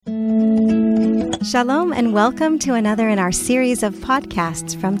Shalom and welcome to another in our series of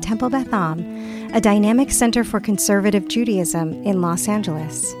podcasts from Temple Beth Am, a dynamic center for conservative Judaism in Los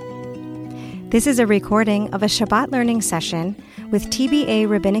Angeles. This is a recording of a Shabbat learning session with TBA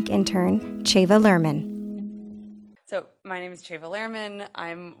rabbinic intern Cheva Lerman. So my name is Cheva Lerman.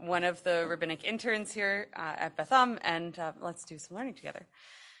 I'm one of the rabbinic interns here at Beth Am, and let's do some learning together.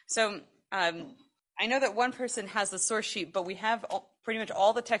 So I know that one person has the source sheet, but we have pretty much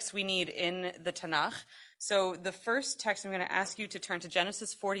all the texts we need in the Tanakh. So the first text, I'm going to ask you to turn to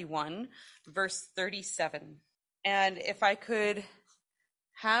Genesis 41, verse 37. And if I could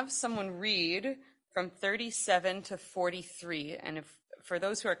have someone read from 37 to 43, and if for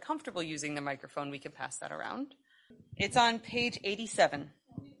those who are comfortable using the microphone, we can pass that around. It's on page 87.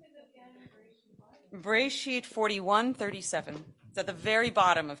 Bereshit 41, 37. It's at the very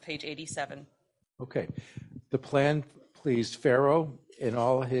bottom of page 87. Okay. The plan pleased Pharaoh and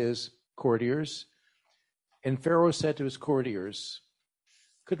all his courtiers. And Pharaoh said to his courtiers,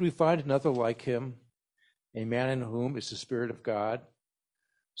 "Could we find another like him, a man in whom is the Spirit of God?"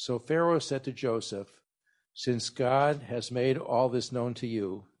 So Pharaoh said to Joseph, "Since God has made all this known to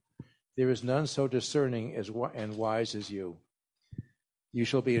you, there is none so discerning and wise as you. You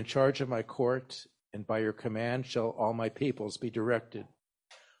shall be in charge of my court, and by your command shall all my peoples be directed.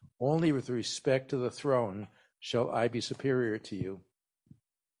 Only with respect to the throne shall I be superior to you."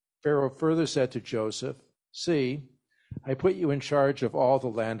 Pharaoh further said to Joseph, "See, I put you in charge of all the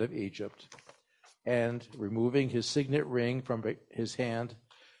land of Egypt." And removing his signet ring from his hand,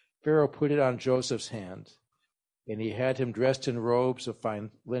 Pharaoh put it on Joseph's hand, and he had him dressed in robes of fine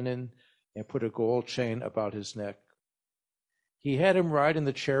linen and put a gold chain about his neck. He had him ride in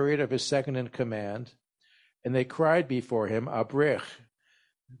the chariot of his second in command, and they cried before him, "Abrech."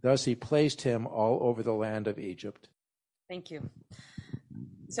 Thus he placed him all over the land of Egypt. Thank you.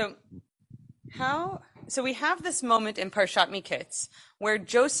 So we have this moment in Parshat Miketz where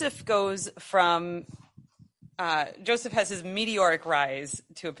Joseph goes from Joseph has his meteoric rise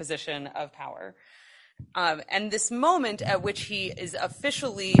to a position of power. And this moment at which he is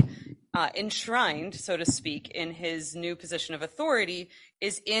officially enshrined, so to speak, in his new position of authority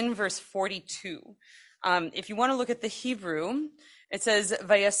is in verse 42. If you want to look at the Hebrew, it says,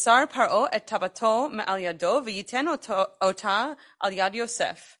 "Vayasar Paro et tabato me'al yado v'yiten ota al yad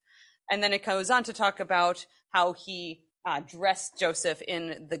Yosef." And then it goes on to talk about how he dressed Joseph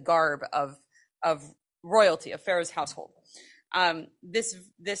in the garb of royalty, of Pharaoh's household.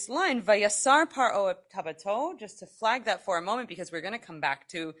 This line, "Vayasar Paro et tabato," just to flag that for a moment, because we're going to come back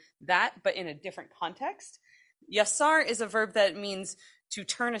to that, but in a different context. Yasar is a verb that means to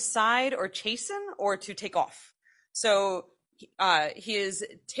turn aside or chasten or to take off. So he is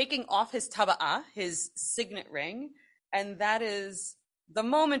taking off his taba'ah, his signet ring, and that is the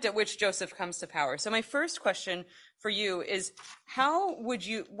moment at which Joseph comes to power. So my first question for you is,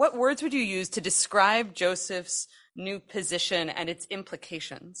 what words would you use to describe Joseph's new position and its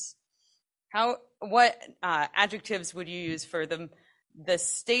implications? What adjectives would you use for the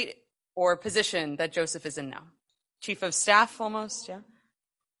state or position that Joseph is in now? Chief of staff, almost, yeah?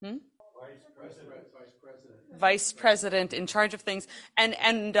 Vice president in charge of things. And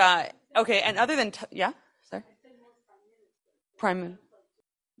other than, sorry? Prime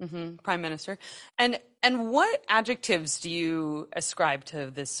Minister. And what adjectives do you ascribe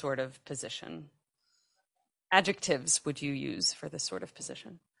to this sort of position? Adjectives would you use for this sort of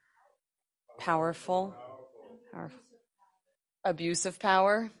position? Powerful. Abuse of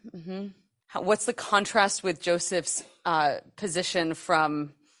power. What's the contrast with Joseph's position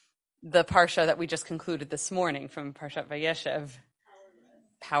from the Parsha that we just concluded this morning, from Parshat Vayeshev?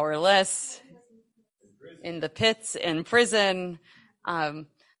 Powerless, in the pits, in prison.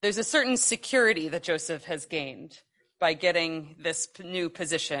 There's a certain security that Joseph has gained by getting this new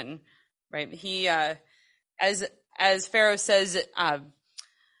position, right? He, as Pharaoh says,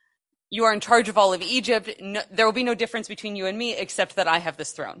 "You are in charge of all of Egypt. No, there will be no difference between you and me, except that I have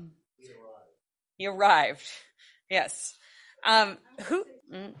this throne." He arrived. Yes.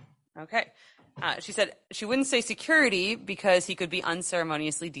 Okay. She said she wouldn't say security because he could be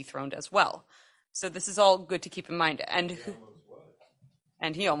unceremoniously dethroned as well. So this is all good to keep in mind.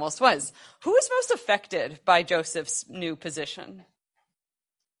 And he almost was. Who is most affected by Joseph's new position?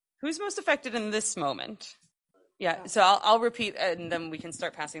 Who's most affected in this moment? Yeah, so I'll repeat, and then we can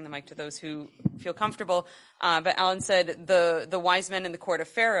start passing the mic to those who feel comfortable. But Alan said the wise men in the court of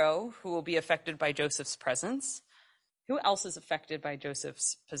Pharaoh, who will be affected by Joseph's presence. Who else is affected by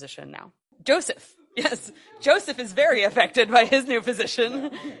Joseph's position now? Joseph. Yes, Joseph is very affected by his new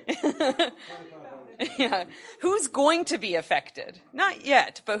position. Yeah. Who's going to be affected? Not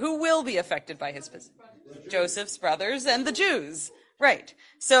yet, but who will be affected by his visit? Joseph's brothers and the Jews. Right.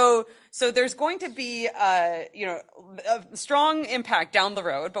 So there's going to be, a strong impact down the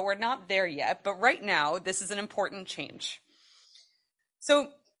road, but we're not there yet. But right now, this is an important change. So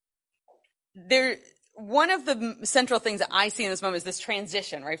one of the central things that I see in this moment is this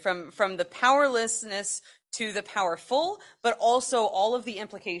transition, right, from the powerlessness to the powerful, but also all of the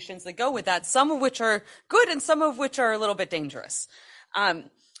implications that go with that, some of which are good and some of which are a little bit dangerous.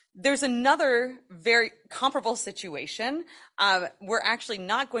 There's another very comparable situation. We're actually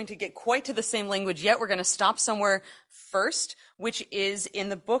not going to get quite to the same language yet. We're going to stop somewhere first, which is in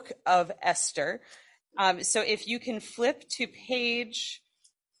the book of Esther. So if you can flip to page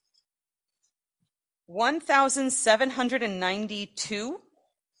 1792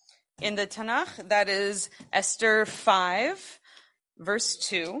 in the Tanakh, that is Esther 5, verse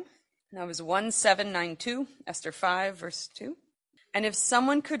 2. That was 1792, Esther 5, verse 2. And if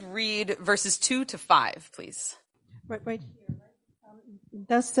someone could read verses 2 to 5, please. Right here.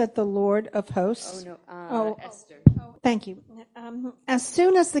 Thus said the Lord of hosts. Esther. Thank you. As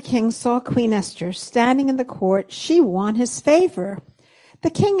soon as the king saw Queen Esther standing in the court, she won his favor. The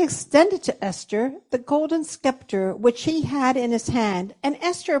king extended to Esther the golden scepter which he had in his hand, and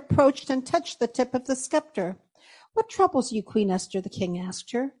Esther approached and touched the tip of the scepter. What troubles you, Queen Esther? The king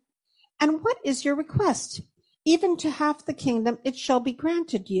asked her. And what is your request? Even to half the kingdom it shall be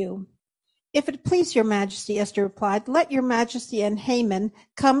granted you. If it please your majesty, Esther replied, let your majesty and Haman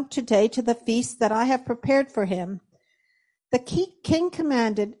come today to the feast that I have prepared for him. The king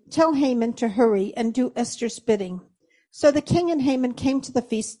commanded, tell Haman to hurry and do Esther's bidding. So the king and Haman came to the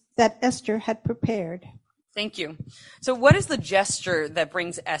feast that Esther had prepared. Thank you. So what is the gesture that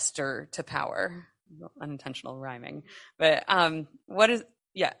brings Esther to power? Unintentional rhyming. But what is,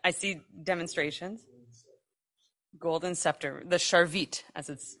 I see demonstrations. Golden scepter, the sharvit, as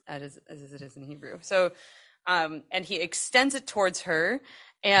it is in Hebrew. So, and he extends it towards her,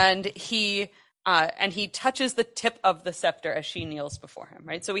 and he touches the tip of the scepter as she kneels before him.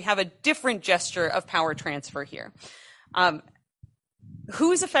 Right. So we have a different gesture of power transfer here.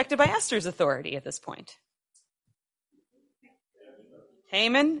 Who is affected by Esther's authority at this point?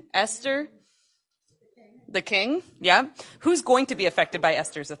 Haman, Esther, the king. Yeah. Who's going to be affected by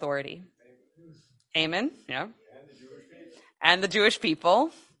Esther's authority? Haman. Yeah. And the Jewish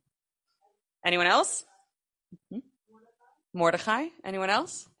people. Anyone else? Mordecai. Anyone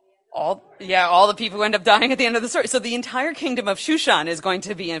else? All the people who end up dying at the end of the story. So the entire kingdom of Shushan is going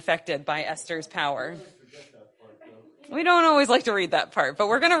to be affected by Esther's power. We don't always like to read that part, but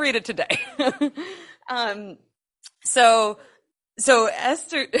we're going to read it today. So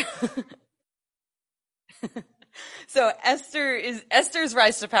Esther. So Esther's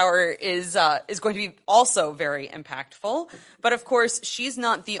rise to power is going to be also very impactful, but of course she's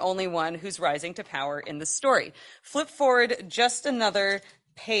not the only one who's rising to power in the story. Flip forward just another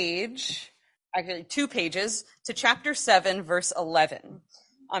page, actually 2 pages, to chapter 7, verse 11.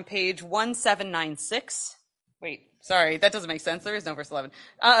 On page 1796. Wait, sorry, that doesn't make sense. There is no verse 11.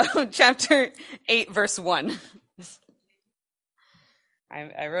 Chapter 8, verse 1.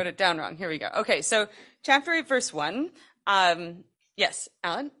 I wrote it down wrong. Here we go. Okay, so chapter 8, verse 1. Yes,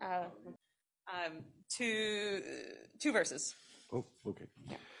 Alan? 2 verses. Oh, okay.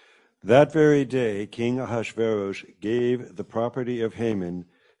 Yeah. That very day, King Ahasuerus gave the property of Haman,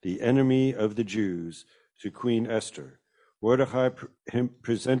 the enemy of the Jews, to Queen Esther. Mordecai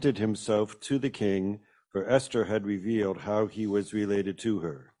presented himself to the king, for Esther had revealed how he was related to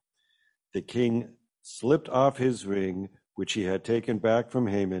her. The king slipped off his ring, which he had taken back from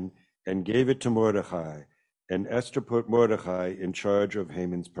Haman, and gave it to Mordecai, and Esther put Mordecai in charge of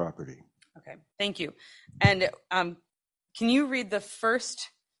Haman's property. Okay, thank you. And can you read the first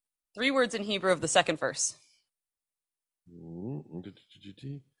 3 words in Hebrew of the second verse? I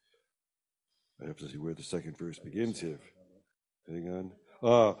have to see where the second verse begins here. Hang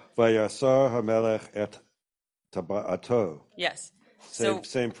on. Vayasar hamelech et taba'ato. Yes.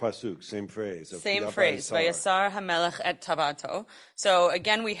 Same pasuk, same phrase. Same phrase. Vayasar hamelech et tabato. So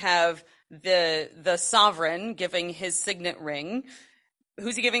again, we have the sovereign giving his signet ring.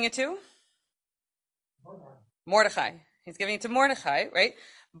 Who's he giving it to? Mordecai. He's giving it to Mordecai, right?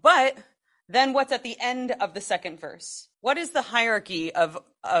 But then what's at the end of the second verse? What is the hierarchy of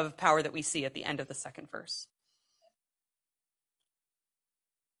power that we see at the end of the second verse?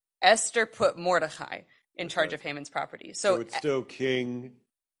 Esther put Mordecai in charge of Haman's property. So it's still King,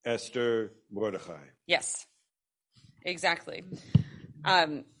 Esther, Mordecai. Yes, exactly.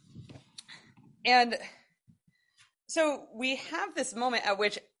 And so we have this moment at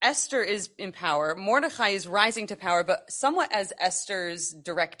which Esther is in power. Mordecai is rising to power, but somewhat as Esther's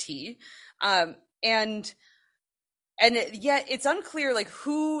directee. And yet it's unclear like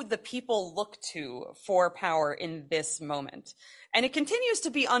who the people look to for power in this moment. And it continues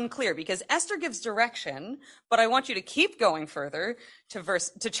to be unclear because Esther gives direction, but I want you to keep going further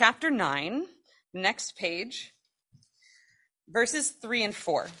to chapter 9, next page, verses 3 and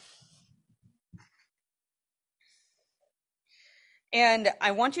 4. And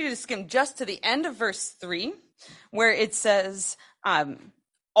I want you to skim just to the end of verse 3, where it says,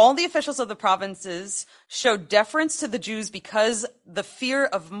 all the officials of the provinces showed deference to the Jews because the fear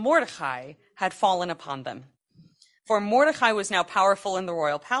of Mordecai had fallen upon them. For Mordecai was now powerful in the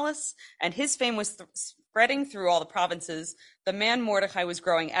royal palace, and his fame was spreading through all the provinces. The man Mordecai was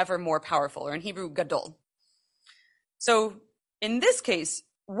growing ever more powerful, or in Hebrew, gadol. So in this case,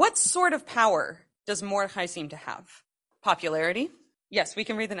 what sort of power does Mordecai seem to have? Popularity? Yes, we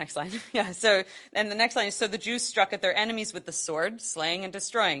can read the next line. Yeah, and the next line is, so the Jews struck at their enemies with the sword, slaying and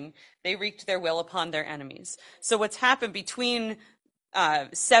destroying. They wreaked their will upon their enemies. So what's happened between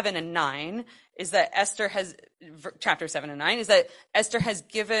 7 and 9 is that chapter 7 and 9, is that Esther has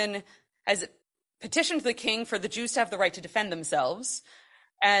petitioned the king for the Jews to have the right to defend themselves.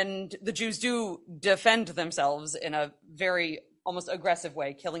 And the Jews do defend themselves in a very almost aggressive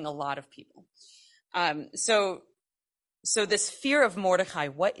way, killing a lot of people. So this fear of Mordecai,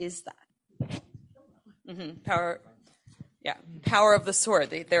 what is that? Power of the sword.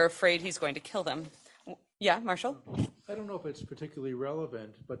 They're afraid he's going to kill them. Yeah, Marshall? I don't know if it's particularly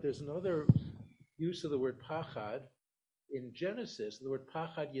relevant, but there's another use of the word pachad in Genesis, the word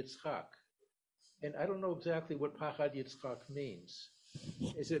pachad Yitzchak. And I don't know exactly what pachad Yitzchak means.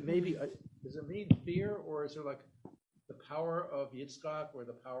 Does it mean fear, or is it like the power of Yitzchak or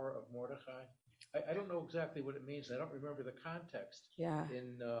the power of Mordecai? I don't know exactly what it means. I don't remember the context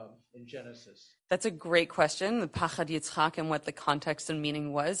in Genesis. That's a great question, the Pachad Yitzchak, and what the context and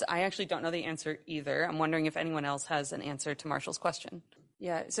meaning was. I actually don't know the answer either. I'm wondering if anyone else has an answer to Marshall's question.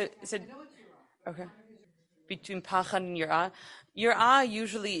 Yeah, so okay. Between Pachad and Yirah. Yirah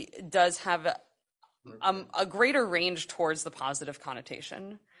usually does have a greater range towards the positive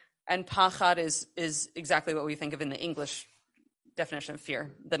connotation. And Pachad is exactly what we think of in the English definition of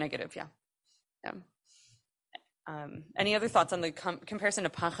fear, the negative, yeah. Any other thoughts on the comparison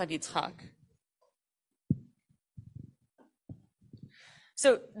to Pachad Yitzchak?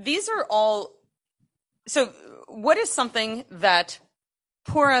 So these are all. So what is something that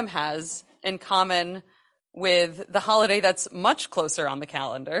Purim has in common with the holiday that's much closer on the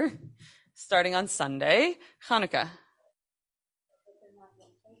calendar, starting on Sunday, Hanukkah?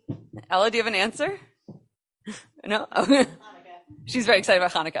 Ella, do you have an answer? No? Okay. She's very excited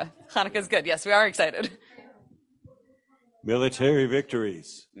about Hanukkah. Hanukkah's good. Yes, we are excited. Military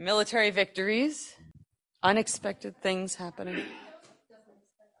victories. Military victories. Unexpected things happening. Can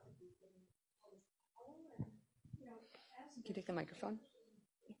you take the microphone?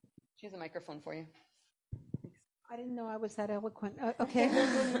 She has a microphone for you. I didn't know I was that eloquent. Okay.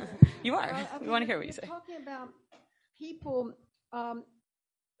 You are. We want to hear what you say. You're talking about people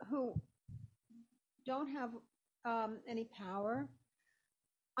who don't have any power,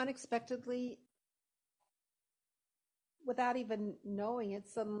 unexpectedly, without even knowing it,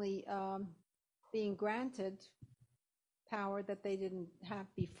 suddenly being granted power that they didn't have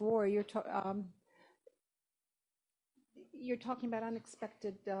before. You're talking about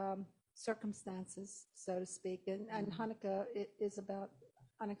unexpected circumstances, so to speak, and Hanukkah is about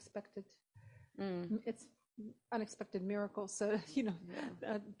unexpected. It's unexpected miracles, so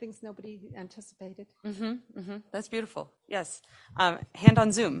things nobody anticipated. That's beautiful. Yes. Hand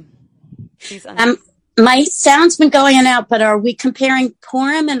on Zoom. Please. My sound's been going in and out, but are we comparing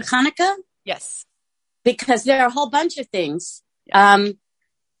Purim and Hanukkah? Yes. Because there are a whole bunch of things.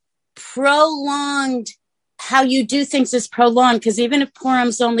 Prolonged, how you do things is prolonged, because even if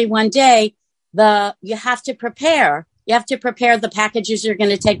Purim's only one day, you have to prepare. You have to prepare the packages you're going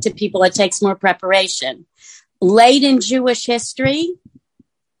to take to people. It takes more preparation. Late in Jewish history,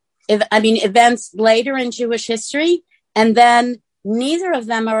 events later in Jewish history, and then neither of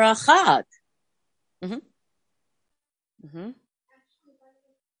them are a chag.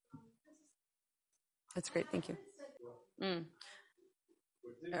 That's great. Thank you.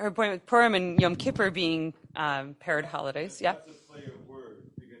 Her point with Purim and Yom Kippur being paired holidays. Yeah. That's a play of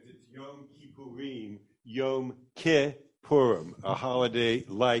words because it's Yom Kippurim, Yom Kippurim, a holiday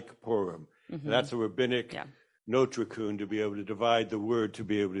like Purim. And that's a rabbinic notrakun to be able to divide the word, to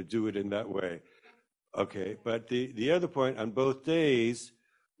be able to do it in that way. Okay, but the other point, on both days,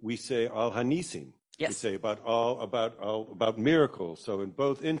 we say Al Hanisim. We say about miracles. So in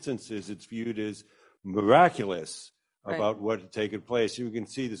both instances, it's viewed as miraculous about what had taken place. You can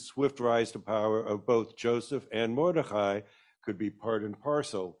see the swift rise to power of both Joseph and Mordechai could be part and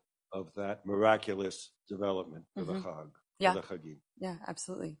parcel of that miraculous development for the Chag. Yeah. For the Chagim. Yeah,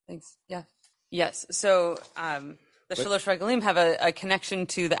 absolutely. Thanks. Yeah. Yes. So the Shalosh Regalim have a connection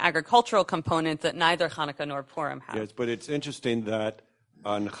to the agricultural component that neither Hanukkah nor Purim have. Yes, but it's interesting that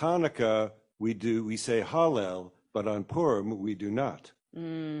on Hanukkah we say Hallel, but on Purim we do not.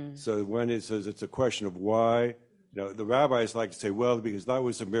 So when it says it's a question of why, the rabbis like to say, well, because that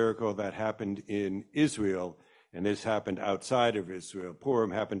was a miracle that happened in Israel, and this happened outside of Israel.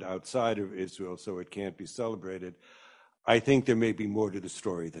 Purim happened outside of Israel, so it can't be celebrated. I think there may be more to the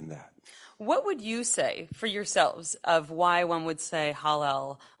story than that. What would you say for yourselves of why one would say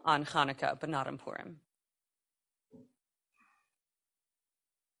Hallel on Hanukkah but not on Purim?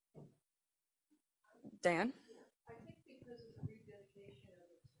 Dan?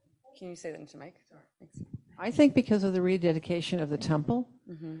 Can you say that into mic? Sorry, thanks. I think because of the rededication of the temple,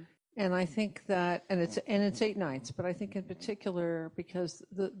 Mm-hmm. and I think that, and it's 8 nights, but I think in particular because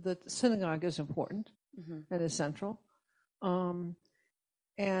the synagogue is important and is central, and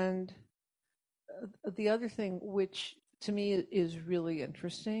the other thing which to me is really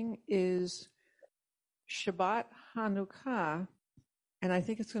interesting is Shabbat Hanukkah, and I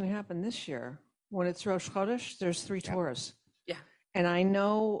think it's going to happen this year when it's Rosh Chodesh. There's 3 Torahs. Yeah. And I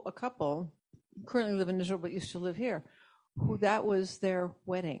know a couple who currently live in Israel but used to live here, who that was their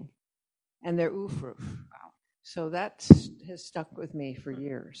wedding and their ufruf. Wow. So that has stuck with me for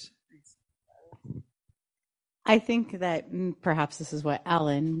years. I think that perhaps this is what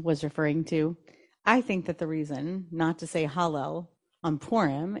Alan was referring to. I think that the reason not to say Hallel on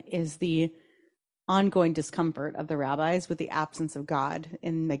Purim is the ongoing discomfort of the rabbis with the absence of God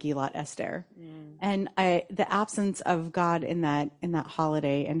in Megillat Esther. And the absence of God in that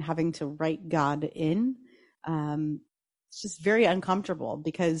holiday and having to write God in, it's just very uncomfortable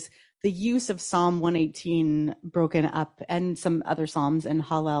because the use of Psalm 118 broken up and some other Psalms in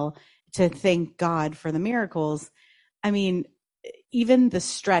Hallel to thank God for the miracles. I mean, even the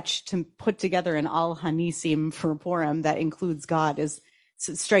stretch to put together an Al Hanisim for Purim that includes God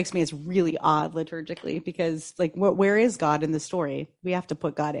strikes me as really odd liturgically because, like, where is God in the story? We have to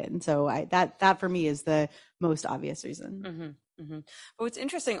put God in. So that for me is the most obvious reason. Mm-hmm, mm-hmm. But what's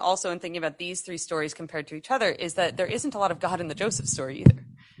interesting also in thinking about these 3 stories compared to each other is that there isn't a lot of God in the Joseph story either,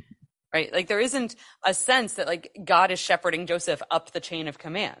 right? Like there isn't a sense that like God is shepherding Joseph up the chain of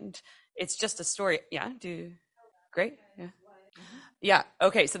command. It's just a story. Yeah. Great. Yeah. Yeah.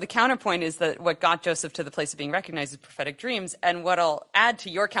 Okay. So the counterpoint is that what got Joseph to the place of being recognized is prophetic dreams. And what I'll add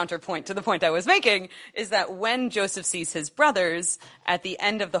to your counterpoint to the point I was making is that when Joseph sees his brothers at the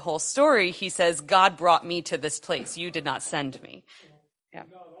end of the whole story, he says, God brought me to this place. You did not send me. Yeah.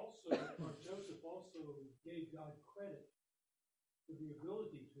 Joseph also gave God credit for the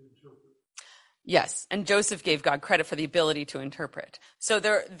ability to interpret. Yes, and Joseph gave God credit for the ability to interpret. So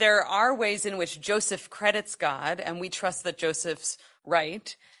there are ways in which Joseph credits God, and we trust that Joseph's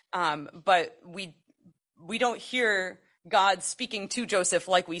right, but we don't hear God speaking to Joseph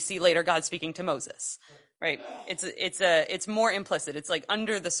like we see later God speaking to Moses, right? It's more implicit. It's like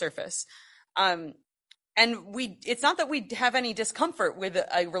under the surface, and it's not that we have any discomfort with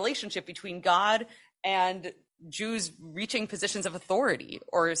a relationship between God and Jews reaching positions of authority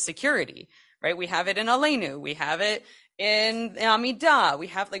or security. Right, we have it in Aleinu, we have it in Amidah, we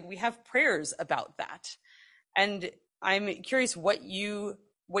have prayers about that, and I'm curious what your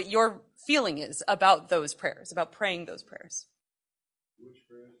feeling is about those prayers, about praying those prayers. Which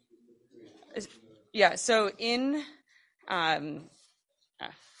prayers? Yeah, so in the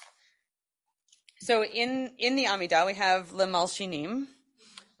Amidah we have Le Malshinim,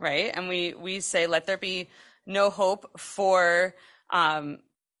 right, and we say, let there be no hope for.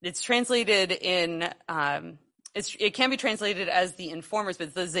 It's translated in, it can be translated as the informers,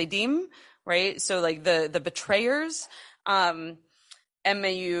 but the Zedim, right? So like the betrayers, and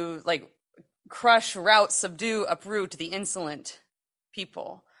may you like crush, rout, subdue, uproot the insolent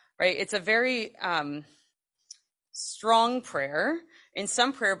people, right? It's a very strong prayer. In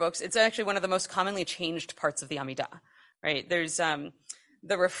some prayer books, it's actually one of the most commonly changed parts of the Amidah, right? There's the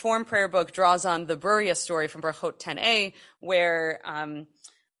Reform prayer book draws on the Bruria story from Brachot 10a,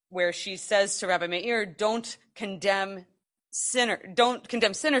 where she says to Rabbi Meir, don't condemn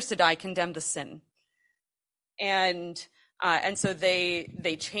sinners to die, condemn the sin. And so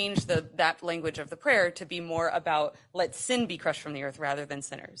they changed that language of the prayer to be more about let sin be crushed from the earth rather than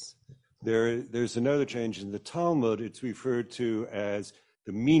sinners. There's another change in the Talmud. It's referred to as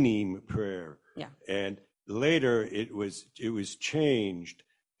the Minim prayer, Yeah. And later it was changed,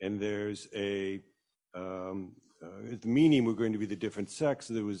 and there's the meaning were going to be the different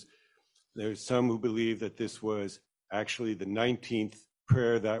sects. There's some who believe that this was actually the 19th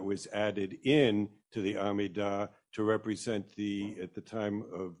prayer that was added in to the Amidah to represent at the time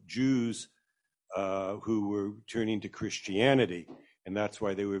of Jews who were turning to Christianity, and that's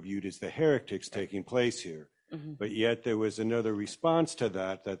why they were viewed as the heretics taking place here. Mm-hmm. But yet there was another response to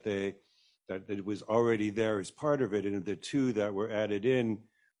that it was already there as part of it, and the two that were added in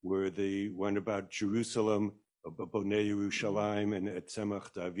were the one about Jerusalem, Bonei Yerushalayim, and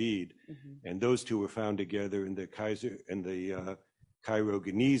Etzemach David, and those two were found together in the Cairo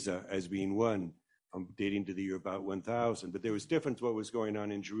Geniza as being one, dating to the year about 1000. But there was difference what was going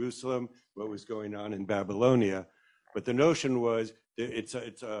on in Jerusalem, what was going on in Babylonia. But the notion was that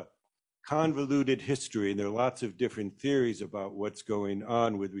it's a convoluted history, and there are lots of different theories about what's going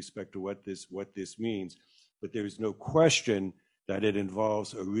on with respect to what this means. But there is no question that it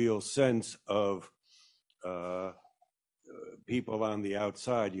involves a real sense of people on the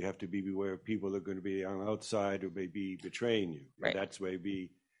outside. You have to be aware of people that are going to be on the outside who may be betraying you. Right.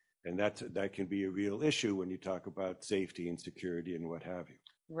 That can be a real issue when you talk about safety and security and what have you.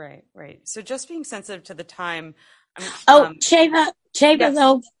 Right. So just being sensitive to the time. Cheva, yes.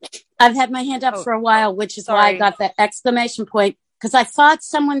 Though, I've had my hand up for a while, which is why I got the exclamation point, because I thought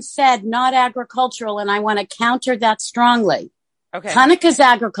someone said not agricultural, and I want to counter that strongly. Okay. Hanukkah's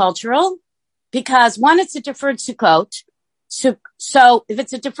agricultural because, one, it's a deferred Sukkot. So if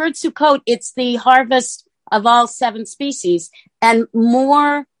it's a deferred Sukkot, it's the harvest of all 7 species. And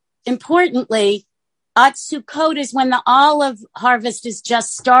more importantly, at Sukkot is when the olive harvest is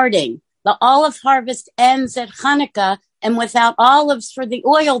just starting. The olive harvest ends at Hanukkah, and without olives for the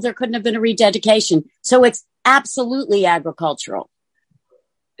oil, there couldn't have been a rededication. So it's absolutely agricultural.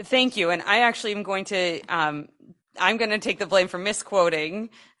 Thank you. And I actually am going to, I'm going to take the blame for misquoting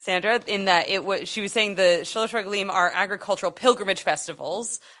Sandra in that she was saying the Shalosh Regalim are agricultural pilgrimage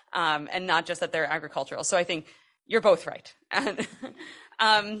festivals, and not just that they're agricultural. So I think you're both right. I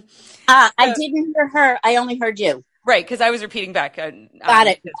didn't hear her. I only heard you. Right, because I was repeating back. Got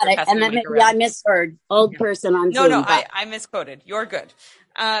it. And then maybe I misheard. Old person on Zoom. No, I misquoted. You're good.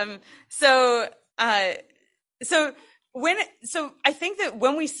 So I think that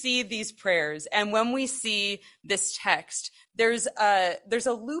when we see these prayers and when we see this text, there's a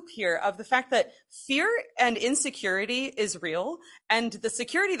loop here of the fact that fear and insecurity is real, and the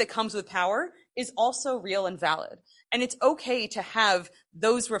security that comes with power is also real and valid. And it's okay to have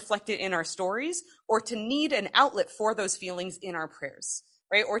those reflected in our stories, or to need an outlet for those feelings in our prayers,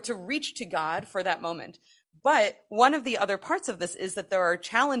 right? Or to reach to God for that moment. But one of the other parts of this is that there are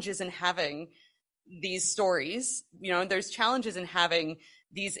challenges in having these stories. There's challenges in having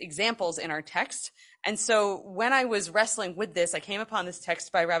these examples in our text. And so when I was wrestling with this, I came upon this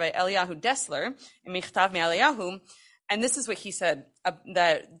text by Rabbi Eliyahu Dessler in Michtav Me'Eliyahu, and this is what he said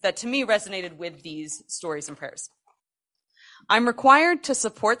that to me resonated with these stories and prayers. I'm required to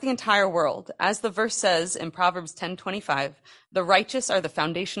support the entire world. As the verse says in Proverbs 10:25, the righteous are the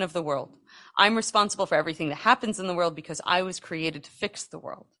foundation of the world. I'm responsible for everything that happens in the world because I was created to fix the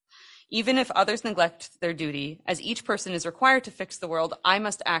world. Even if others neglect their duty, as each person is required to fix the world, I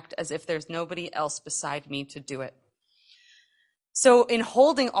must act as if there's nobody else beside me to do it. So in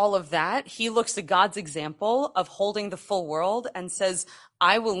holding all of that, he looks to God's example of holding the full world and says,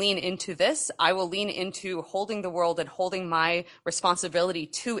 I will lean into this. I will lean into holding the world and holding my responsibility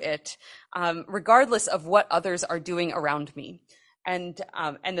to it, regardless of what others are doing around me. And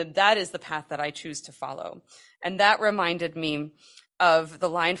that is the path that I choose to follow. And that reminded me of the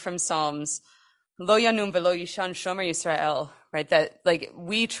line from Psalms, Lo yanum velo yishan shomer Yisrael, right? That like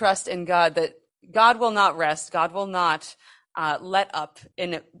we trust in God, that God will not rest. God will not let up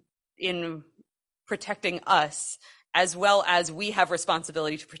in protecting us, as well as we have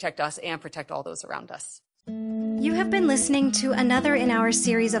responsibility to protect us and protect all those around us. You have been listening to another in our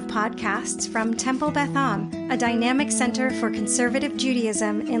series of podcasts from Temple Beth Am, a dynamic center for conservative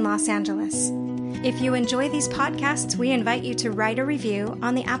Judaism in Los Angeles. If you enjoy these podcasts, we invite you to write a review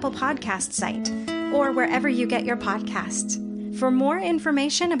on the Apple Podcast site or wherever you get your podcasts. For more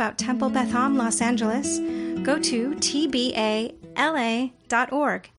information about Temple Beth Am Los Angeles, go to tbala.org.